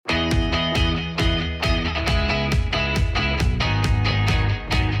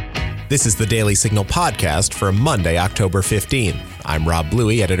This is the Daily Signal podcast for Monday, October 15th. I'm Rob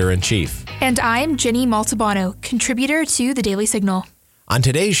Bluey, editor-in-chief. And I'm Jenny Maltabano, contributor to the Daily Signal. On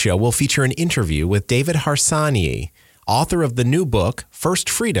today's show, we'll feature an interview with David Harsanyi, author of the new book, First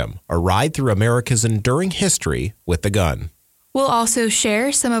Freedom, A Ride Through America's Enduring History with the Gun. We'll also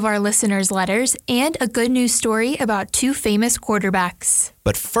share some of our listeners' letters and a good news story about two famous quarterbacks.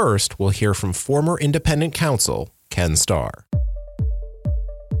 But first, we'll hear from former independent counsel, Ken Starr.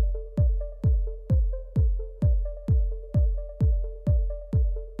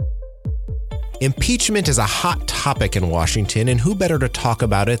 Impeachment is a hot topic in Washington, and who better to talk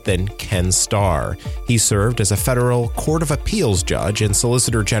about it than Ken Starr? He served as a federal Court of Appeals judge and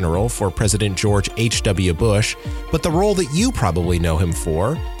Solicitor General for President George H.W. Bush, but the role that you probably know him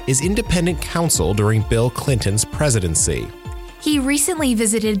for is independent counsel during Bill Clinton's presidency. He recently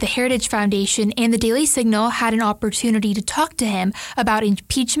visited the Heritage Foundation, and the Daily Signal had an opportunity to talk to him about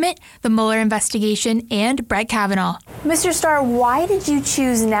impeachment, the Mueller investigation, and Brett Kavanaugh. Mr. Starr, why did you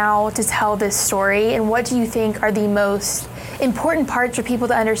choose now to tell this story, and what do you think are the most important parts for people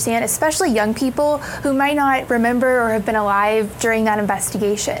to understand, especially young people who might not remember or have been alive during that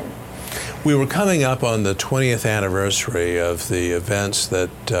investigation? We were coming up on the 20th anniversary of the events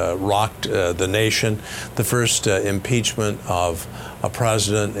that rocked the nation, the first impeachment of a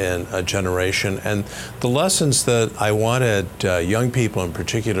president in a generation. And the lessons that I wanted young people in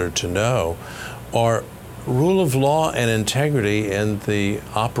particular to know are rule of law and integrity in the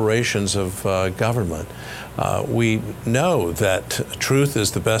operations of government. We know that truth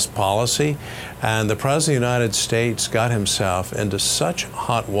is the best policy, and the President of the United States got himself into such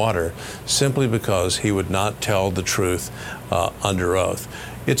hot water simply because he would not tell the truth under oath.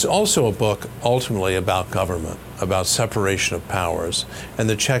 It's also a book ultimately about government, about separation of powers and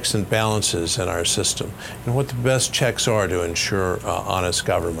the checks and balances in our system and what the best checks are to ensure honest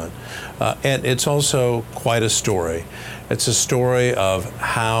government. And it's also quite a story. It's a story of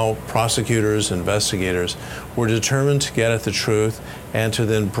how prosecutors, investigators were determined to get at the truth and to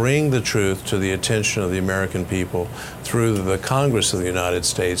then bring the truth to the attention of the American people through the Congress of the United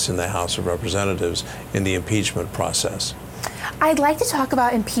States and the House of Representatives in the impeachment process. I'd like to talk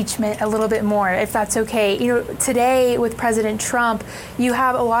about impeachment a little bit more, if that's okay. Today with President Trump, you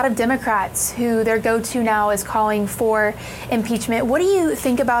have a lot of Democrats who their go-to now is calling for impeachment. What do you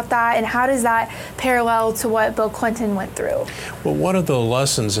think about that, and how does that parallel to what Bill Clinton went through? Well, one of the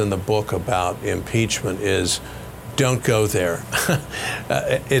lessons in the book about impeachment is don't go there.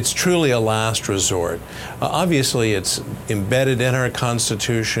 It's truly a last resort. Obviously, it's embedded in our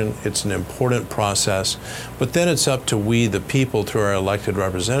Constitution. It's an important process. But then it's up to we, the people, through our elected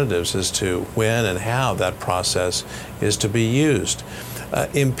representatives, as to when and how that process is to be used.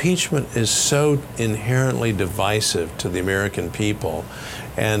 Impeachment is so inherently divisive to the American people.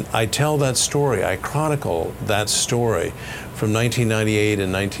 And I tell that story, I chronicle that story from 1998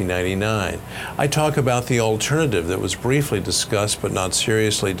 and 1999. I talk about the alternative that was briefly discussed but not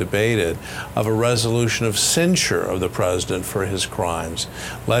seriously debated of a resolution of censure of the president for his crimes.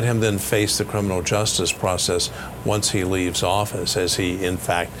 Let him then face the criminal justice process once he leaves office, as he in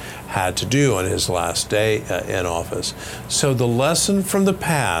fact had to do on his last day in office. So the lesson from the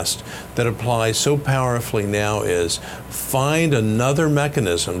past that applies so powerfully now is find another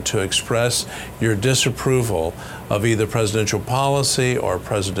mechanism to express your disapproval of either presidential policy or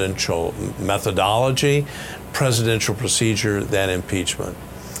presidential methodology, presidential procedure than impeachment.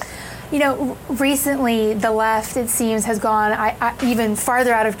 Recently the left, it seems, has gone even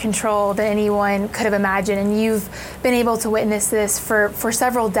farther out of control than anyone could have imagined, and you've been able to witness this for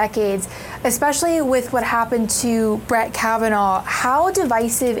several decades, especially with what happened to Brett Kavanaugh. How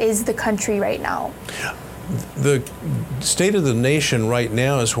divisive is the country right now? The state of the nation right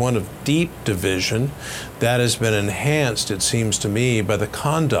now is one of deep division that has been enhanced, it seems to me, by the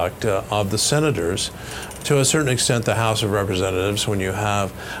conduct of the senators. To a certain extent, the House of Representatives, when you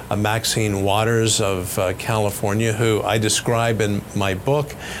have a Maxine Waters of California, who I describe in my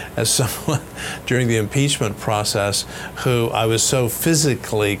book as someone during the impeachment process who I was so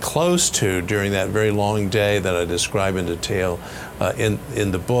physically close to during that very long day that I describe in detail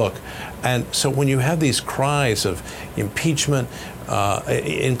in the book. And so when you have these cries of impeachment,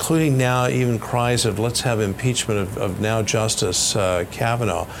 including now even cries of let's have impeachment of now Justice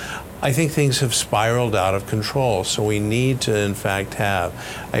Kavanaugh, I think things have spiraled out of control. So we need to, in fact,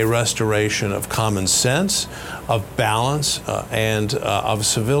 have a restoration of common sense, of balance, and of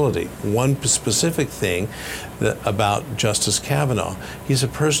civility. One specific thing about Justice Kavanaugh, he's a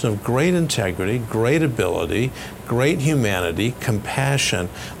person of great integrity, great ability, great humanity, compassion.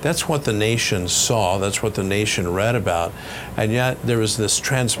 That's what the nation saw. That's what the nation read about. And yet there was this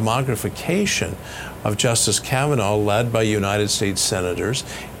transmogrification of Justice Kavanaugh led by United States senators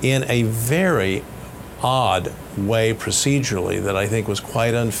in a very odd way procedurally that I think was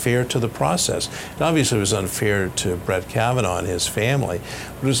quite unfair to the process. It obviously was unfair to Brett Kavanaugh and his family,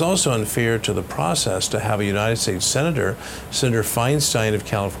 but it was also unfair to the process to have a United States Senator, Senator Feinstein of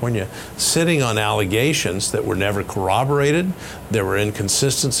California, sitting on allegations that were never corroborated. There were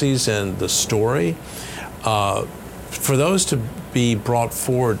inconsistencies in the story. For those to be brought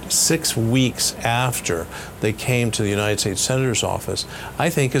forward 6 weeks after they came to the United States Senator's office, I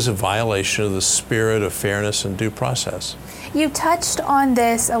think is a violation of the spirit of fairness and due process. You touched on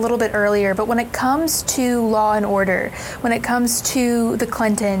this a little bit earlier, but when it comes to law and order, when it comes to the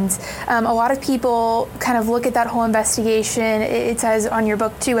Clintons, a lot of people kind of look at that whole investigation, it says on your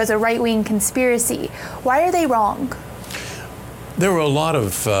book too, as a right-wing conspiracy. Why are they wrong? There were a lot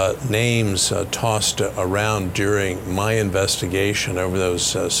of names tossed around during my investigation over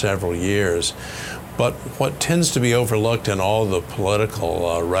those several years, but what tends to be overlooked in all the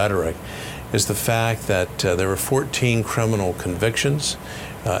political rhetoric is the fact that there were 14 criminal convictions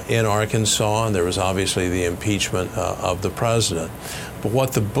in Arkansas, and there was obviously the impeachment of the president. But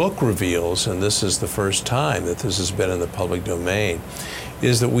what the book reveals, and this is the first time that this has been in the public domain,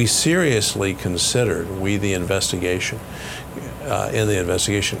 is that we seriously considered, the investigation,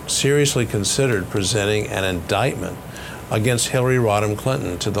 seriously considered presenting an indictment against Hillary Rodham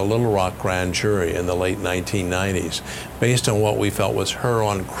Clinton to the Little Rock grand jury in the late 1990s, based on what we felt was her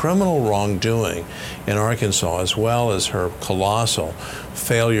on criminal wrongdoing in Arkansas, as well as her colossal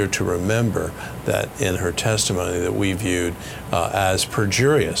failure to remember that in her testimony that we viewed as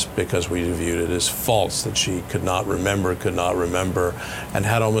perjurious, because we viewed it as false, that she could not remember, and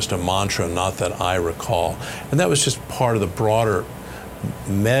had almost a mantra, not that I recall. And that was just part of the broader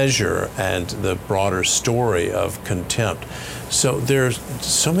measure and the broader story of contempt. So there's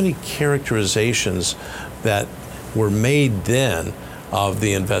so many characterizations that were made then of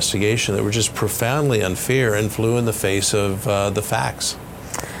the investigation that were just profoundly unfair and flew in the face of the facts.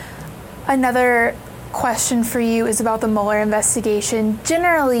 Another question for you is about the Mueller investigation.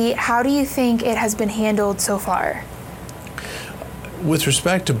 Generally, how do you think it has been handled so far? With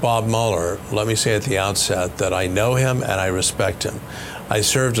respect to Bob Mueller, let me say at the outset that I know him and I respect him. I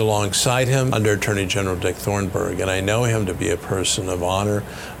served alongside him under Attorney General Dick Thornburgh, and I know him to be a person of honor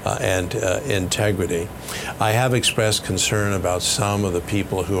and integrity. I have expressed concern about some of the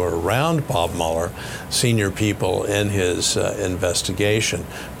people who are around Bob Mueller, senior people in his investigation,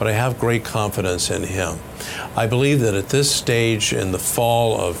 but I have great confidence in him. I believe that at this stage in the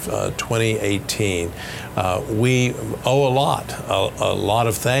fall of 2018, we owe a lot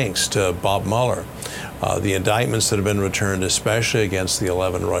of thanks to Bob Mueller. The indictments that have been returned, especially against the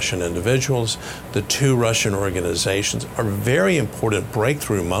 11 Russian individuals, the 2 Russian organizations, are very important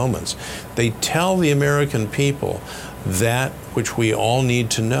breakthrough moments. They tell the American people that which we all need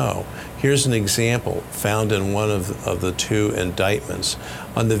to know. Here's an example found in one of the 2 indictments.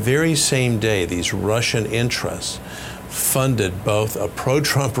 On the very same day, these Russian interests funded both a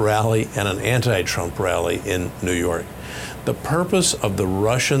pro-Trump rally and an anti-Trump rally in New York. The purpose of the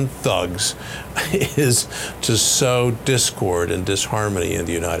Russian thugs is to sow discord and disharmony in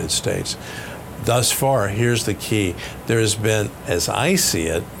the United States. Thus far, here's the key. There has been, as I see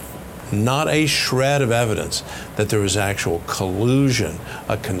it, not a shred of evidence that there was actual collusion,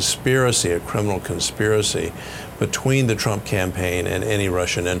 a conspiracy, a criminal conspiracy between the Trump campaign and any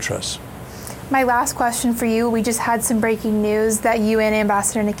Russian interests. My last question for you, we just had some breaking news that UN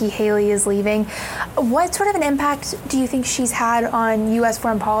Ambassador Nikki Haley is leaving. What sort of an impact do you think she's had on U.S.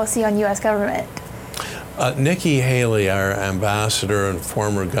 foreign policy, on U.S. government? Nikki Haley, our ambassador and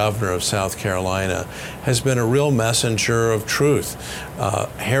former governor of South Carolina, has been a real messenger of truth.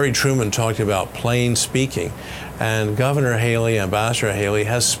 Harry Truman talked about plain speaking, and Governor Haley, Ambassador Haley,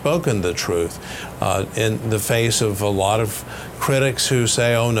 has spoken the truth in the face of a lot of critics who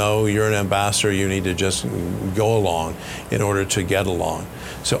say, oh no, you're an ambassador, you need to just go along in order to get along.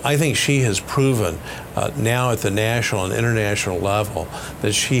 So I think she has proven now at the national and international level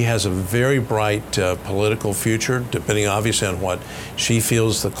that she has a very bright political future, depending obviously on what she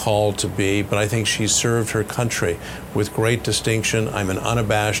feels the call to be, but I think she's served her country with great distinction. I'm an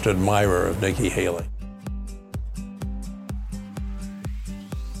unabashed admirer of Nikki Haley.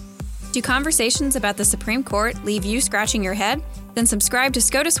 Do conversations about the Supreme Court leave you scratching your head? Then subscribe to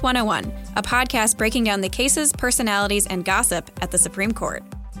SCOTUS 101, a podcast breaking down the cases, personalities, and gossip at the Supreme Court.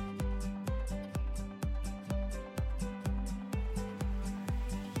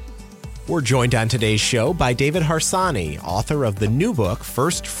 We're joined on today's show by David Harsanyi, author of the new book,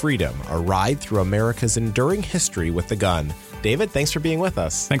 First Freedom, A Ride Through America's Enduring History with the Gun. David, thanks for being with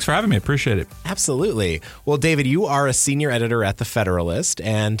us. Thanks for having me. Appreciate it. Absolutely. Well, David, you are a senior editor at The Federalist,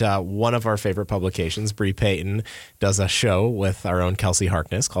 and one of our favorite publications, Bree Payton, does a show with our own Kelsey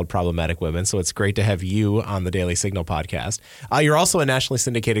Harkness called Problematic Women, so it's great to have you on the Daily Signal podcast. You're also a nationally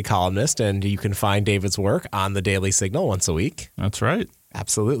syndicated columnist, and you can find David's work on the Daily Signal once a week. That's right.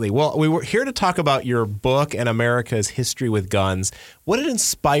 Absolutely. Well, we were here to talk about your book and America's history with guns. What had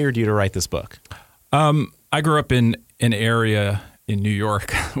inspired you to write this book? I grew up in an area in New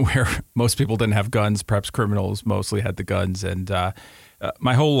York where most people didn't have guns. Perhaps criminals mostly had the guns. And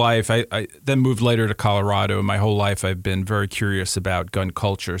my whole life, I then moved later to Colorado. My whole life, I've been very curious about gun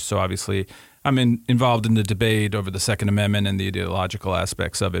culture. So obviously, I'm involved in the debate over the Second Amendment and the ideological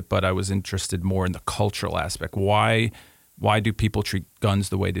aspects of it. But I was interested more in the cultural aspect. Why do people treat guns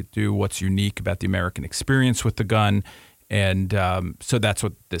the way they do? What's unique about the American experience with the gun? And so that's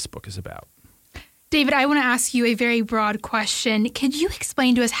what this book is about. David, I want to ask you a very broad question. Could you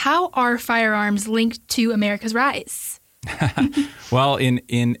explain to us how are firearms linked to America's rise? Well,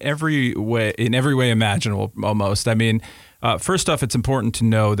 in every way imaginable, almost. I mean, first off, it's important to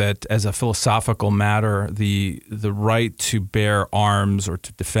know that as a philosophical matter, the right to bear arms or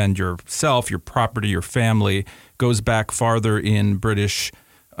to defend yourself, your property, your family goes back farther in British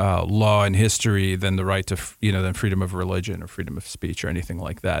law and history than the right to, than freedom of religion or freedom of speech or anything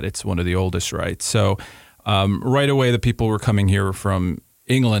like that. It's one of the oldest rights. So right away, the people who were coming here from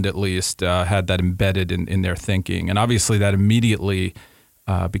England, at least, had that embedded in their thinking. And obviously that immediately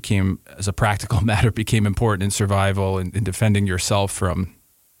became, as a practical matter, became important in survival and in defending yourself from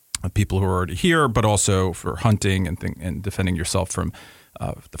people who were already here, but also for hunting and defending yourself from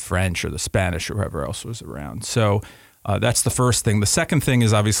the French or the Spanish or whoever else was around. So that's the first thing. The second thing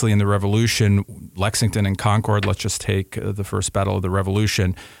is obviously in the Revolution, Lexington and Concord, let's just take the first battle of the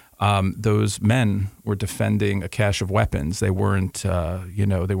Revolution. Those men were defending a cache of weapons. They weren't,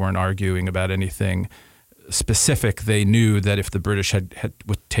 they weren't arguing about anything specific. They knew that if the British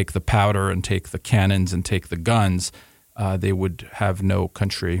would take the powder and take the cannons and take the guns, they would have no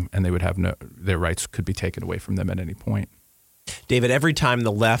country and they would have their rights could be taken away from them at any point. David, every time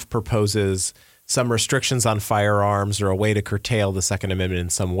the left proposes some restrictions on firearms or a way to curtail the Second Amendment in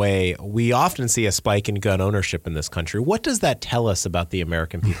some way, we often see a spike in gun ownership in this country. What does that tell us about the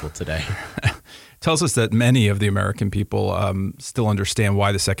American people today? It tells us that many of the American people still understand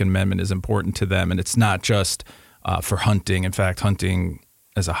why the Second Amendment is important to them, and it's not just for hunting. In fact, hunting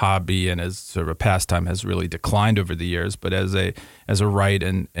as a hobby and as sort of a pastime has really declined over the years, but as a right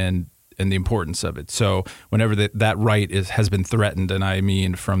and the importance of it. So whenever that right has been threatened, and I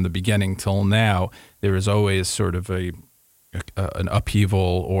mean from the beginning till now, there is always sort of an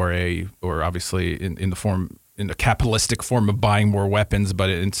upheaval or obviously in a capitalistic form of buying more weapons,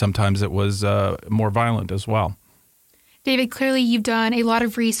 but sometimes it was more violent as well. David, clearly you've done a lot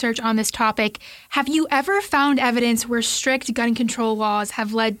of research on this topic. Have you ever found evidence where strict gun control laws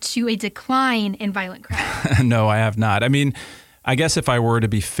have led to a decline in violent crime? No, I have not. I mean, I guess if I were to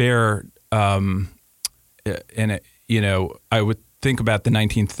be fair, I would think about the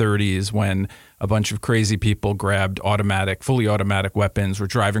 1930s when a bunch of crazy people grabbed fully automatic weapons, were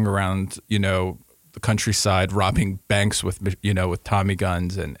driving around, the countryside, robbing banks with Tommy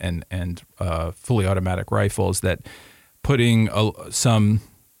guns and fully automatic rifles. That putting some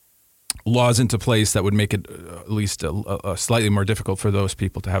laws into place that would make it at least a slightly more difficult for those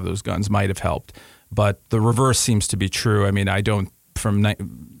people to have those guns might have helped. But the reverse seems to be true. I mean, I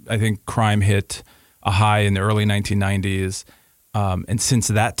think crime hit a high in the early 1990s. And since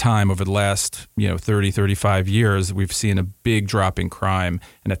that time, over the last 30, 35 years, we've seen a big drop in crime.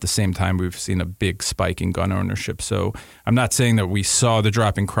 And at the same time, we've seen a big spike in gun ownership. So I'm not saying that we saw the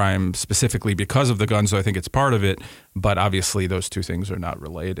drop in crime specifically because of the guns, so I think it's part of it. But obviously, those two things are not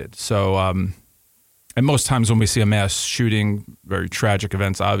related. So and most times when we see a mass shooting, very tragic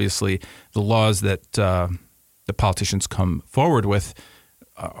events, obviously, the laws that the politicians come forward with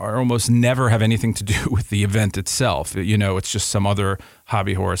are almost never have anything to do with the event itself. It's just some other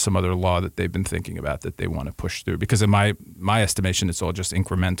hobby horse, some other law that they've been thinking about that they want to push through. Because in my estimation, it's all just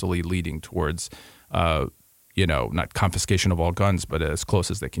incrementally leading towards, not confiscation of all guns, but as close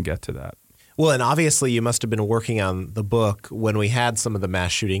as they can get to that. Well, and obviously you must have been working on the book when we had some of the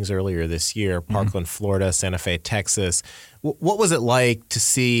mass shootings earlier this year, Parkland, Florida, Santa Fe, Texas. What was it like to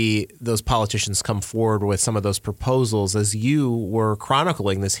see those politicians come forward with some of those proposals as you were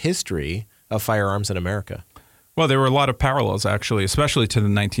chronicling this history of firearms in America? Well, there were a lot of parallels, actually, especially to the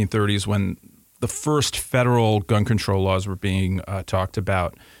 1930s when the first federal gun control laws were being talked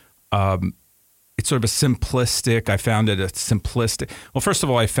about. it's sort of a simplistic. I found it a simplistic. Well, first of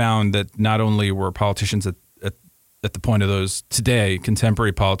all, I found that not only were politicians at the point of those today,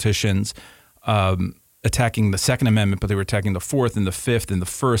 contemporary politicians, attacking the Second Amendment, but they were attacking the Fourth and the Fifth and the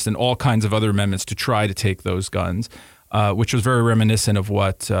First and all kinds of other amendments to try to take those guns, which was very reminiscent of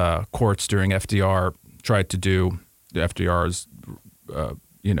what courts during FDR tried to do. FDR's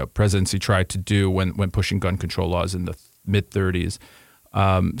presidency tried to do when pushing gun control laws in the mid 30s.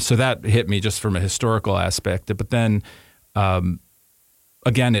 So that hit me just from a historical aspect. But then,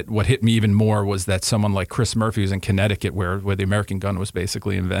 again, what hit me even more was that someone like Chris Murphy, who's in Connecticut, where the American gun was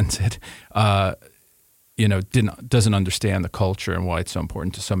basically invented, doesn't understand the culture and why it's so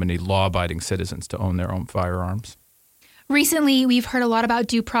important to so many law-abiding citizens to own their own firearms. Recently, we've heard a lot about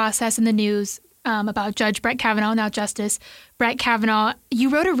due process in the news, about Judge Brett Kavanaugh, now Justice Brett Kavanaugh. You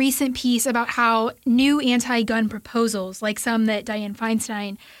wrote a recent piece about how new anti-gun proposals, like some that Dianne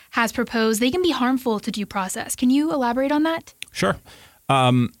Feinstein has proposed, they can be harmful to due process. Can you elaborate on that? Sure.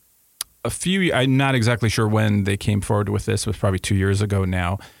 I'm not exactly sure when they came forward with this. It was probably 2 years ago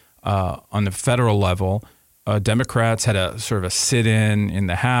now. On the federal level, Democrats had a sort of a sit-in in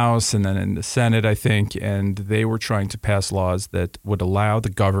the House and then in the Senate, I think, and they were trying to pass laws that would allow the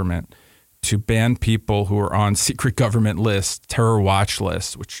government to ban people who are on secret government lists, terror watch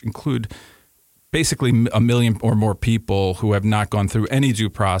lists, which include basically 1 million or more people who have not gone through any due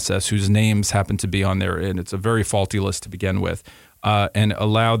process, whose names happen to be on there, and it's a very faulty list to begin with, and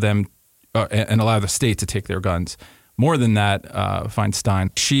allow them and allow the state to take their guns. More than that, Feinstein,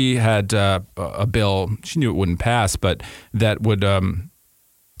 she had a bill, she knew it wouldn't pass, but that would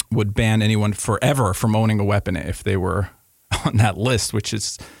ban anyone forever from owning a weapon if they were on that list, which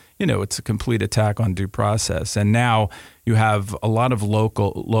is, it's a complete attack on due process. And now you have a lot of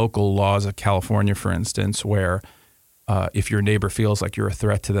local laws of California, for instance, where if your neighbor feels like you're a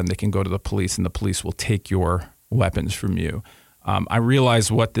threat to them, they can go to the police and the police will take your weapons from you. I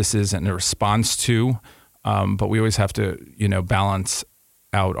realize what this is in response to, but we always have to, balance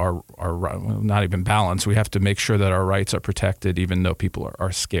out our not even balance. We have to make sure that our rights are protected, even though people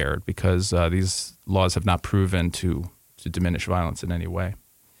are scared, because these laws have not proven to diminish violence in any way.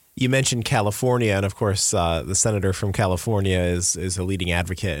 You mentioned California, and of course, the senator from California is a leading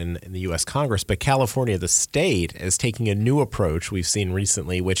advocate in the U.S. Congress. But California, the state, is taking a new approach we've seen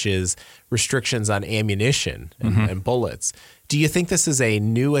recently, which is restrictions on ammunition and bullets. Do you think this is a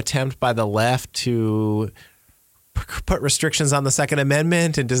new attempt by the left to put restrictions on the Second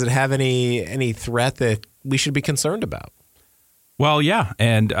Amendment, and does it have any threat that we should be concerned about? Well, yeah,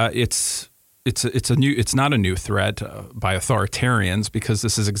 and it's not a new threat by authoritarians, because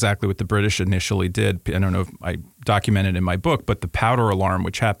this is exactly what the British initially did. I don't know if I documented in my book, but the powder alarm,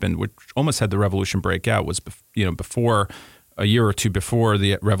 which almost had the revolution break out, was before a year or two before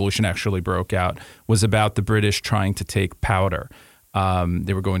the revolution actually broke out, was about the British trying to take powder.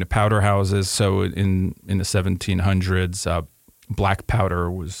 They were going to powder houses. So in the 1700s, black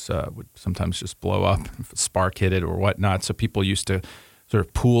powder would sometimes just blow up, if a spark hit it or whatnot. So people used to sort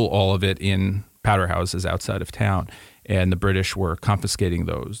of pool all of it in powder houses outside of town, and the British were confiscating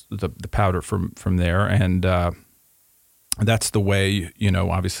the powder from there, and that's the way,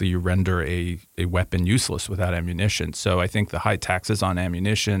 obviously you render a weapon useless without ammunition. So I think the high taxes on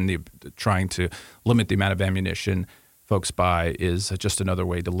ammunition, the trying to limit the amount of ammunition folks buy, is just another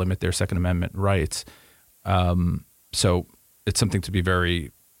way to limit their Second Amendment rights. So it's something to be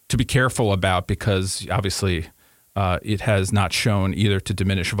careful about, because obviously it has not shown either to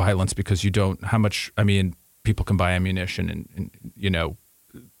diminish violence, because people can buy ammunition and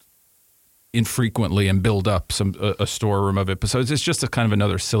infrequently and build up a storeroom of it. So it's just a kind of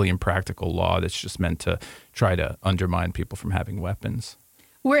another silly impractical law that's just meant to try to undermine people from having weapons.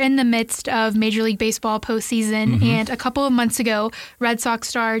 We're in the midst of Major League Baseball postseason, and a couple of months ago, Red Sox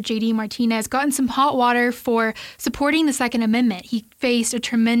star J.D. Martinez got in some hot water for supporting the Second Amendment. He faced a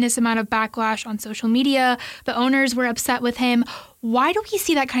tremendous amount of backlash on social media. The owners were upset with him. Why do we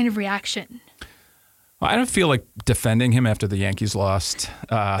see that kind of reaction? Well, I don't feel like defending him after the Yankees lost.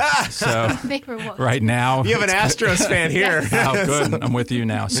 So right now, you have an Astros fan here. Oh, good. I'm with you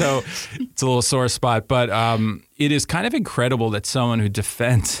now. So it's a little sore spot, but it is kind of incredible that someone who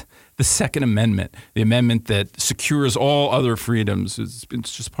defends the Second Amendment, the amendment that secures all other freedoms,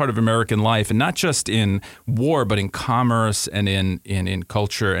 it's just part of American life, and not just in war, but in commerce and in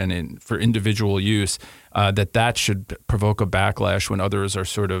culture and for individual use, that should provoke a backlash when others are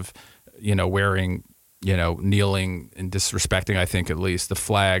sort of, wearing, kneeling and disrespecting, I think, at least the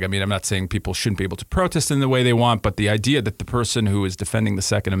flag. I mean, I'm not saying people shouldn't be able to protest in the way they want, but the idea that the person who is defending the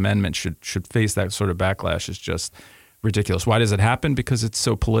Second Amendment should face that sort of backlash is just ridiculous. Why does it happen? Because it's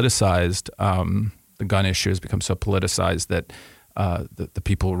so politicized. The gun issue has become so politicized that the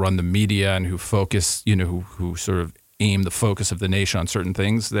people who run the media and who focus, who sort of aim the focus of the nation on certain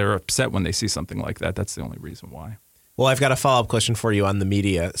things, they're upset when they see something like that. That's the only reason why. Well, I've got a follow-up question for you on the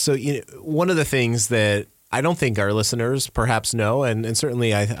media. So one of the things that I don't think our listeners perhaps know, and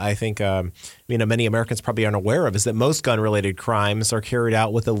certainly I think many Americans probably aren't aware of, is that most gun-related crimes are carried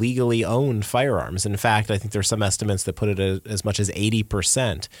out with illegally owned firearms. In fact, I think there's some estimates that put it at as much as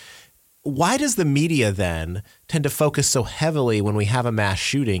 80%. Why does the media then tend to focus so heavily when we have a mass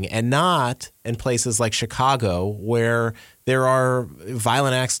shooting and not in places like Chicago where there are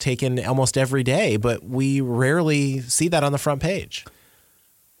violent acts taken almost every day, but we rarely see that on the front page?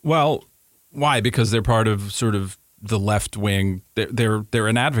 Well, why? Because they're part of sort of the left wing. They're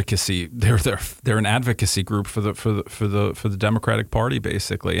an advocacy. They're an advocacy group for the Democratic Party,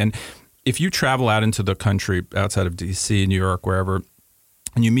 basically. And if you travel out into the country outside of D.C., New York, wherever,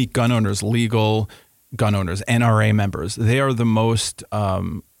 and you meet gun owners, legal gun owners, NRA members, they are the most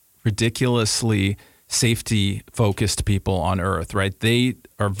ridiculously safety-focused people on earth, right? They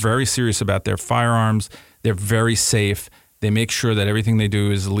are very serious about their firearms. They're very safe. They make sure that everything they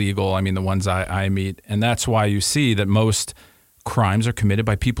do is legal. I mean, the ones I meet. And that's why you see that most crimes are committed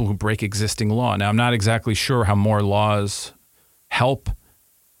by people who break existing law. Now, I'm not exactly sure how more laws help.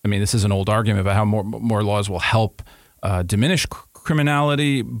 I mean, this is an old argument about how more laws will help diminish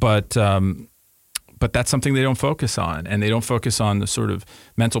criminality, but that's something they don't focus on. And they don't focus on the sort of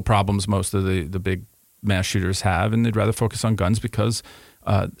mental problems most of the big mass shooters have, and they'd rather focus on guns because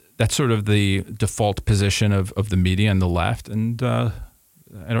that's sort of the default position of the media and the left. And I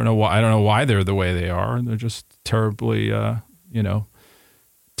don't know why they're the way they are. They're just terribly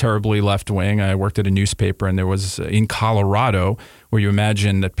left wing. I worked at a newspaper, and there was in Colorado where you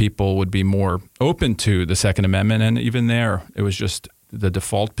imagine that people would be more open to the Second Amendment, and even there, it was just the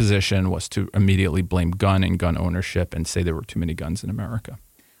default position was to immediately blame gun and gun ownership and say there were too many guns in America.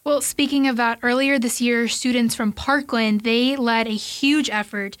 Well, speaking of that, earlier this year, students from Parkland, they led a huge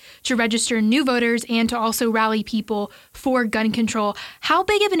effort to register new voters and to also rally people for gun control. How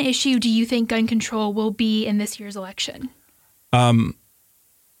big of an issue do you think gun control will be in this year's election?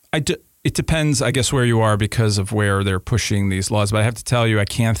 It depends, I guess, where you are because of where they're pushing these laws. But I have to tell you, I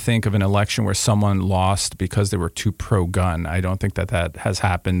can't think of an election where someone lost because they were too pro-gun. I don't think that has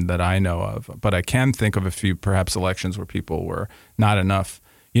happened that I know of. But I can think of a few, perhaps, elections where people were not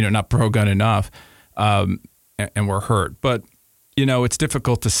pro-gun enough and were hurt. But, it's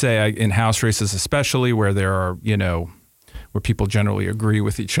difficult to say in House races, especially where there are, where people generally agree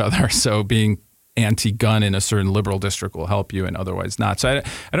with each other. So being anti-gun in a certain liberal district will help you and otherwise not. So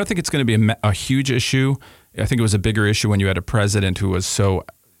I don't think it's going to be a huge issue. I think it was a bigger issue when you had a president who was so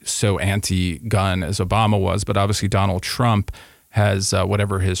anti-gun as Obama was. But obviously Donald Trump has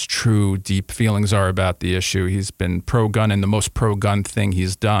whatever his true deep feelings are about the issue. He's been pro-gun, and the most pro-gun thing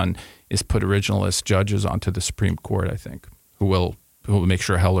he's done is put originalist judges onto the Supreme Court, I think, who will make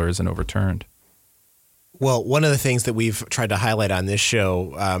sure Heller isn't overturned. Well, one of the things that we've tried to highlight on this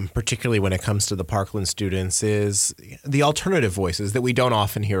show, particularly when it comes to the Parkland students, is the alternative voices that we don't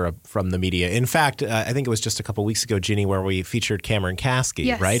often hear from the media. In fact, I think it was just a couple weeks ago, Ginny, where we featured Cameron Kasky,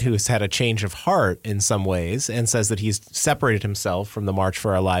 yes, right, who's had a change of heart in some ways and says that he's separated himself from the March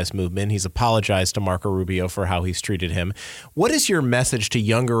for Our Lives movement. He's apologized to Marco Rubio for how he's treated him. What is your message to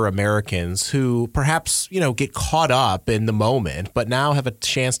younger Americans who perhaps, get caught up in the moment, but now have a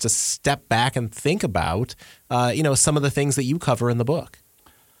chance to step back and think about some of the things that you cover in the book?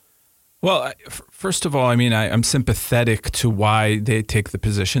 Well, first of all, I'm sympathetic to why they take the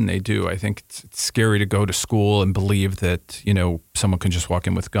position they do. I think it's scary to go to school and believe that, someone can just walk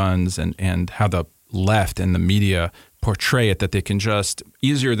in with guns and how the left and the media portray it, that they can just,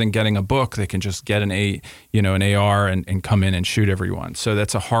 easier than getting a book, they can just get an AR and come in and shoot everyone. So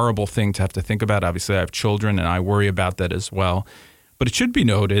that's a horrible thing to have to think about. Obviously, I have children and I worry about that as well. But it should be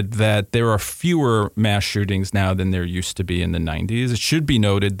noted that there are fewer mass shootings now than there used to be in the 90s. It should be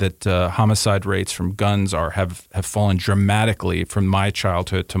noted that homicide rates from guns have fallen dramatically from my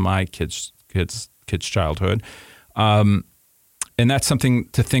childhood to my kids' childhood. And that's something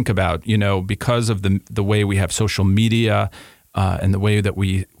to think about, because of the way we have social media and the way that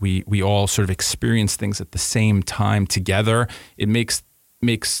we all sort of experience things at the same time together. It makes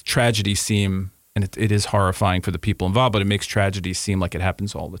tragedy seem, and it is horrifying for the people involved, but it makes tragedy seem like it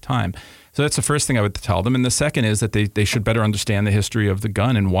happens all the time. So that's the first thing I would tell them. And the second is that they should better understand the history of the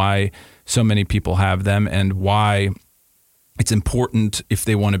gun and why so many people have them, and why it's important, if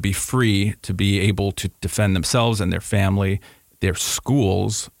they want to be free, to be able to defend themselves and their family, their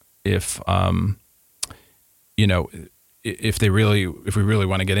schools, if if we really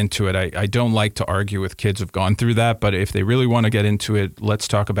want to get into it, I don't like to argue with kids who've gone through that, but if they really want to get into it, let's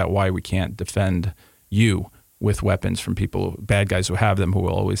talk about why we can't defend you with weapons from bad guys who have them, who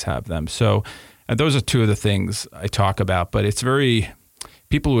will always have them. So those are two of the things I talk about, but it's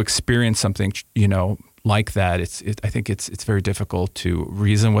people who experience something, like that, I think it's very difficult to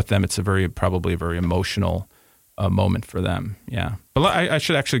reason with them. It's probably a very emotional moment for them. Yeah. But I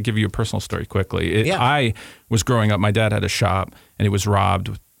should actually give you a personal story quickly. I was growing up, my dad had a shop and it was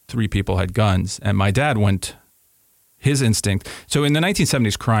robbed. 3 people had guns and my dad his instinct. So in the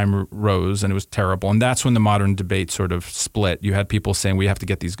 1970s, crime rose and it was terrible. And that's when the modern debate sort of split. You had people saying we have to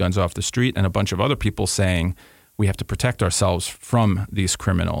get these guns off the street and a bunch of other people saying we have to protect ourselves from these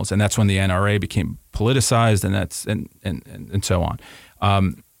criminals. And that's when the NRA became politicized and so on.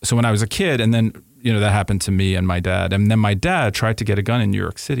 So when I was a kid, and then that happened to me and my dad. And then my dad tried to get a gun in New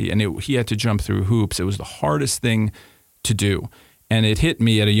York City, and he had to jump through hoops. It was the hardest thing to do. And it hit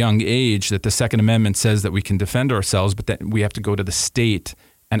me at a young age that the Second Amendment says that we can defend ourselves, but that we have to go to the state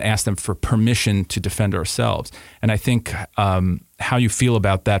and ask them for permission to defend ourselves. And I think how you feel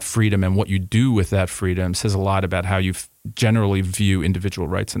about that freedom and what you do with that freedom says a lot about how you generally view individual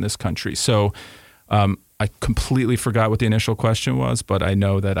rights in this country. So I completely forgot what the initial question was, but I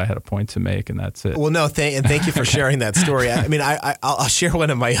know that I had a point to make, and that's it. Well, no, thank you for sharing that story. I mean, I'll share one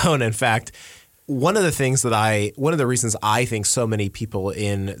of my own. In fact, one of the reasons I think so many people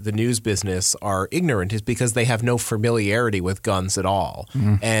in the news business are ignorant is because they have no familiarity with guns at all,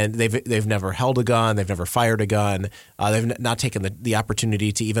 and they've never held a gun, they've never fired a gun, they've not taken the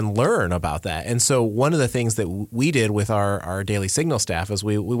opportunity to even learn about that. And so one of the things that we did with our Daily Signal staff is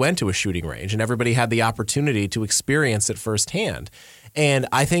we went to a shooting range, and everybody had the opportunity to experience it firsthand. And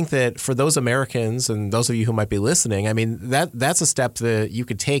I think that for those Americans and those of you who might be listening, I mean, that's a step that you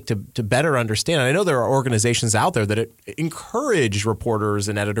could take to better understand. And I know there are organizations out there that encourage reporters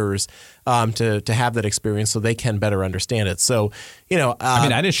and editors to have that experience so they can better understand it. So, I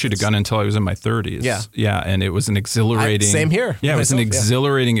didn't shoot a gun until I was in my 30s. Yeah. And it was an exhilarating. Same here. Yeah, it was an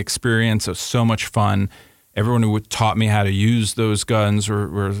exhilarating experience. It was so much fun. Everyone who taught me how to use those guns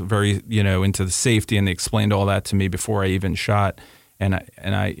were very, into the safety, and they explained all that to me before I even shot. And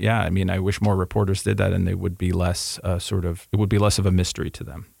I wish more reporters did that, and they would be less it would be less of a mystery to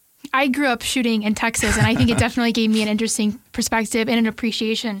them. I grew up shooting in Texas, and I think it definitely gave me an interesting perspective and an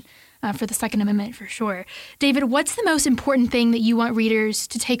appreciation for the Second Amendment for sure. David, what's the most important thing that you want readers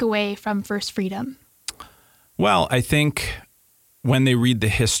to take away from First Freedom? Well, I think when they read the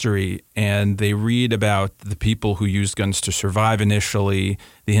history and they read about the people who used guns to survive initially,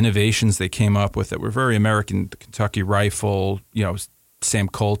 the innovations they came up with that were very American, the Kentucky rifle, Sam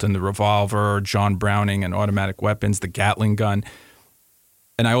Colt and the revolver, John Browning and automatic weapons, the Gatling gun.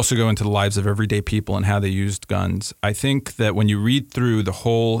 And I also go into the lives of everyday people and how they used guns. I think that when you read through the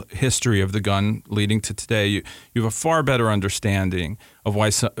whole history of the gun leading to today, you have a far better understanding of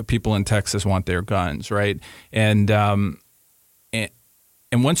why people in Texas want their guns, right? And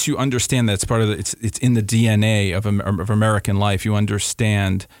once you understand that it's part of it's in the DNA of American life, you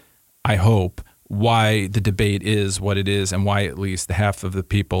understand, I hope, why the debate is what it is, and why at least half of the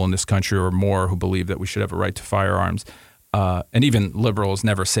people in this country or more who believe that we should have a right to firearms. And even liberals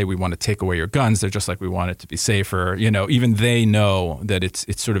never say we want to take away your guns. They're just like, we want it to be safer. Even they know that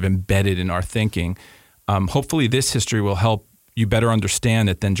it's sort of embedded in our thinking. Hopefully this history will help you better understand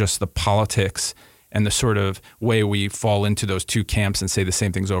it than just the politics and the sort of way we fall into those two camps and say the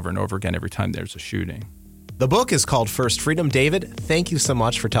same things over and over again every time there's a shooting. The book is called First Freedom. David, thank you so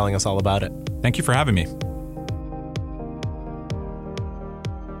much for telling us all about it. Thank you for having me.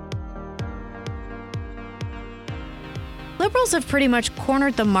 Liberals have pretty much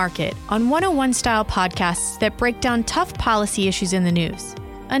cornered the market on 101-style podcasts that break down tough policy issues in the news.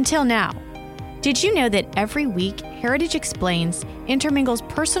 Until now. Did you know that every week, Heritage Explains intermingles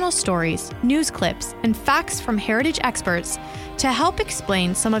personal stories, news clips, and facts from Heritage experts to help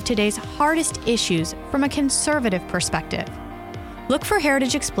explain some of today's hardest issues from a conservative perspective? Look for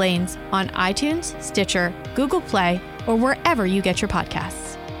Heritage Explains on iTunes, Stitcher, Google Play, or wherever you get your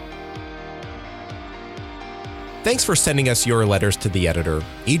podcasts. Thanks for sending us your letters to the editor.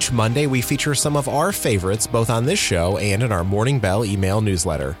 Each Monday, we feature some of our favorites, both on this show and in our Morning Bell email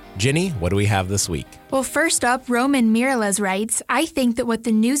newsletter. Ginny, what do we have this week? Well, first up, Roman Mireles writes, I think that what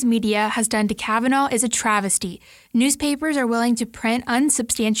the news media has done to Kavanaugh is a travesty. Newspapers are willing to print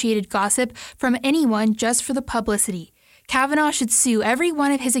unsubstantiated gossip from anyone just for the publicity. Kavanaugh should sue every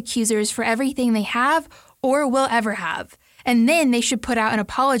one of his accusers for everything they have or will ever have. and then they should put out an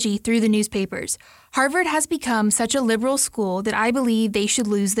apology through the newspapers. Harvard has become such a liberal school that I believe they should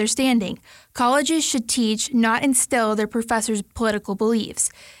lose their standing. Colleges should teach, not instill their professors' political beliefs.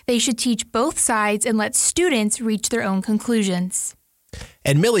 They should teach both sides and let students reach their own conclusions.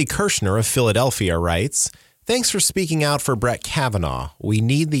 And Millie Kirshner of Philadelphia writes, "Thanks for speaking out for Brett Kavanaugh. We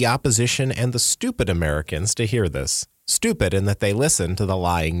need the opposition and the stupid Americans to hear this. Stupid in that they listen to the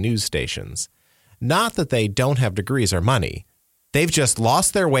lying news stations. Not that they don't have degrees or money. They've just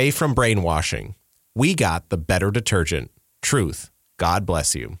lost their way from brainwashing. We got the better detergent. Truth. God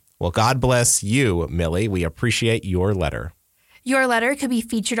bless you." Well, God bless you, Millie. We appreciate your letter. Your letter could be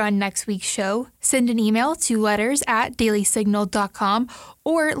featured on next week's show. Send an email to letters@dailysignal.com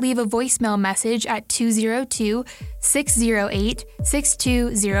or leave a voicemail message at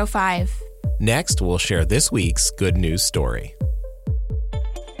 202-608-6205. Next, we'll share this week's good news story.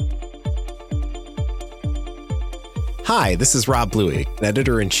 Hi, this is Rob Bluey,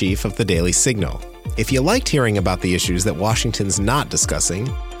 editor-in-chief of the Daily Signal. If you liked hearing about the issues that Washington's not discussing,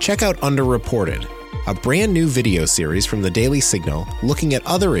 check out Underreported, a brand new video series from the Daily Signal looking at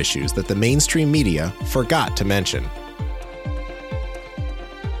other issues that the mainstream media forgot to mention.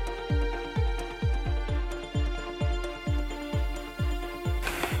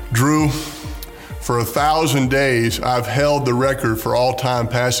 Drew, for 1,000 days, I've held the record for all-time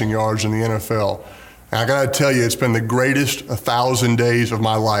passing yards in the NFL. And I gotta tell you, it's been the greatest 1,000 days of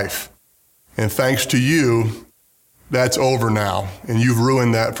my life. And thanks to you, that's over now, and you've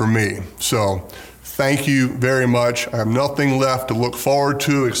ruined that for me. So thank you very much. I have nothing left to look forward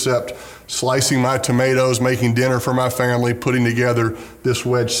to except slicing my tomatoes, making dinner for my family, putting together this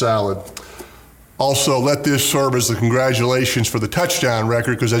wedge salad. Also, let this serve as the congratulations for the touchdown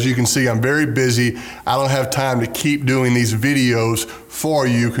record, because as you can see, I'm very busy. I don't have time to keep doing these videos for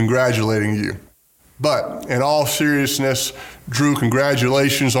you, congratulating you. But in all seriousness, Drew,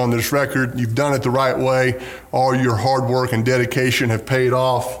 congratulations on this record. You've done it the right way. All your hard work and dedication have paid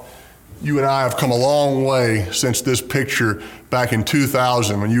off. You and I have come a long way since this picture back in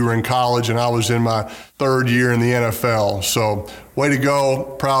 2000 when you were in college and I was in my third year in the NFL. So way to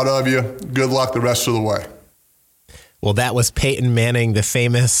go. Proud of you. Good luck the rest of the way. Well, that was Peyton Manning, the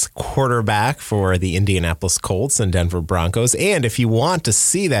famous quarterback for the Indianapolis Colts and Denver Broncos. And if you want to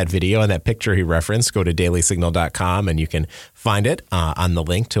see that video and that picture he referenced, go to dailysignal.com and you can find it on the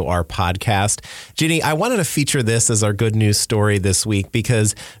link to our podcast. Ginny, I wanted to feature this as our good news story this week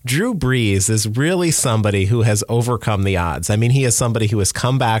because Drew Brees is really somebody who has overcome the odds. I mean, he is somebody who has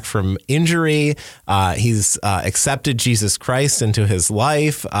come back from injury. He's accepted Jesus Christ into his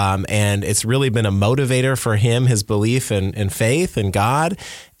life. And it's really been a motivator for him, his belief and faith in God.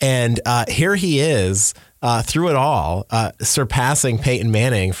 And here he is through it all, surpassing Peyton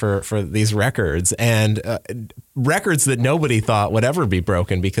Manning for these records and records that nobody thought would ever be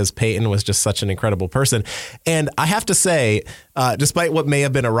broken because Peyton was just such an incredible person. And I have to say, despite what may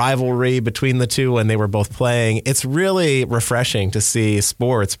have been a rivalry between the two when they were both playing, it's really refreshing to see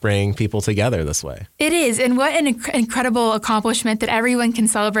sports bring people together this way. It is. And what an incredible accomplishment that everyone can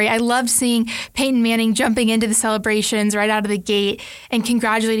celebrate. I loved seeing Peyton Manning jumping into the celebrations right out of the gate and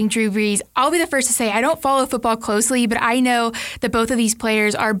congratulating Drew Brees. I'll be the first to say I don't follow football closely, but I know that both of these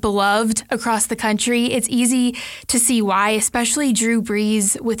players are beloved across the country. It's easy to see why, especially Drew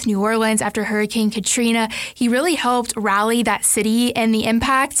Brees with New Orleans after Hurricane Katrina. He really helped rally that city, and the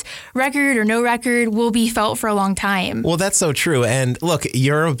impact, record or no record, will be felt for a long time. Well, that's so true. And look,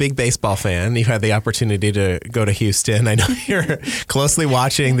 you're a big baseball fan. You had the opportunity to go to Houston. I know you're closely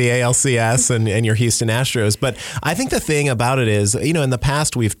watching the ALCS and your Houston Astros. But I think the thing about it is, you know, in the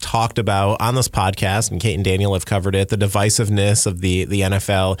past we've talked about on this podcast, and Kate and Daniel have covered it, the divisiveness of the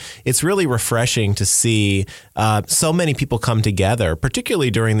NFL. It's really refreshing to see so many people come together,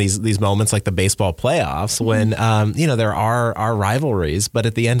 particularly during these moments like the baseball playoffs when, you know, there are rivalries. But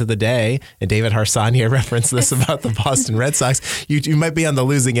at the end of the day, and David Harsanyi referenced this about the Boston Red Sox, you might be on the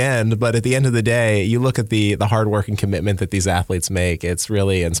losing end, but at the end of the day, you look at the hard work and commitment that these athletes make. It's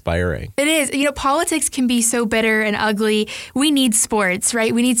really inspiring. It is. You know, politics can be so bitter and ugly. We need sports,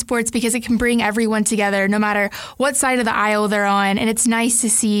 right? We need sports because it can bring everyone together no matter what side of the aisle they're on. And it's nice to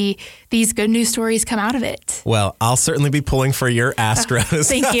see these good news stories come out of it. Well, I'll certainly be pulling for your Astros.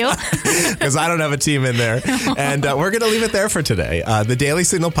 Thank you. Because I don't have a team in there. And we're going to leave it there for today. The Daily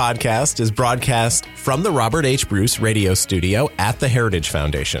Signal podcast is broadcast from the Robert H. Bruce radio studio at the Heritage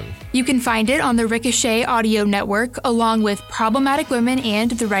Foundation. You can find it on the Ricochet Audio Network, along with Problematic Women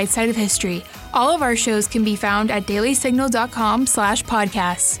and The Right Side of History. All of our shows can be found at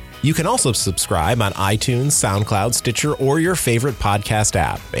dailysignal.com/podcasts. You can also subscribe on iTunes, SoundCloud, Stitcher, or your favorite podcast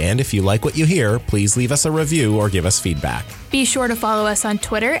app. And if you like what you hear, please leave us a review or give us feedback. Be sure to follow us on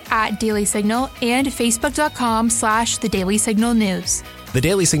Twitter @Daily Signal and Facebook.com/The Daily Signal News. The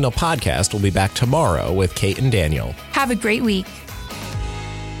Daily Signal podcast will be back tomorrow with Kate and Daniel. Have a great week.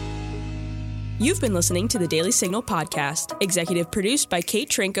 You've been listening to the Daily Signal podcast, executive produced by Kate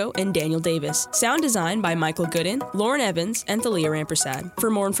Trinko and Daniel Davis. Sound design by Michael Gooden, Lauren Evans, and Thalia Rampersad. For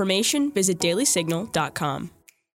more information, visit dailysignal.com.